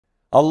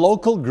A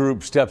local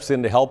group steps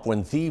in to help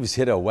when thieves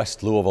hit a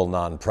West Louisville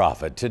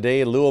nonprofit.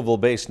 Today,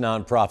 Louisville-based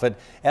nonprofit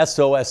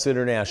SOS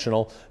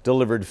International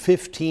delivered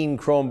 15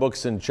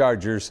 Chromebooks and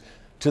chargers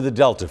to the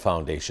Delta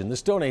Foundation.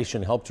 This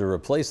donation helped to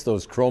replace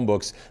those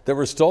Chromebooks that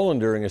were stolen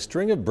during a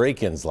string of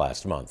break-ins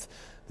last month.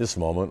 This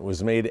moment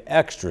was made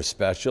extra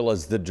special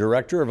as the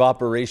director of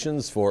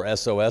operations for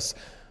SOS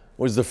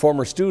was the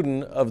former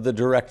student of the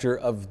director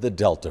of the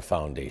Delta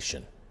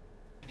Foundation.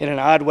 In an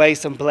odd way,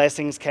 some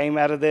blessings came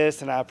out of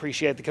this, and I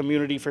appreciate the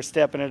community for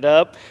stepping it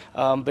up.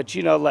 But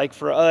you know, like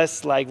for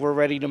us, like we're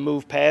ready to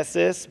move past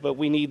this, but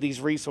we need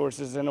these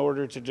resources in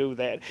order to do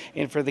that.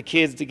 And for the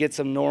kids to get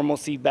some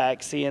normalcy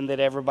back, seeing that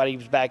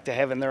everybody's back to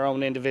having their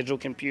own individual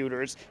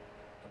computers.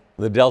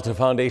 The Delta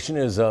Foundation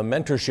is a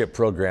mentorship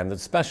program that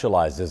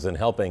specializes in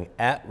helping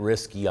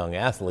at-risk young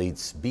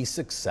athletes be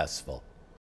successful.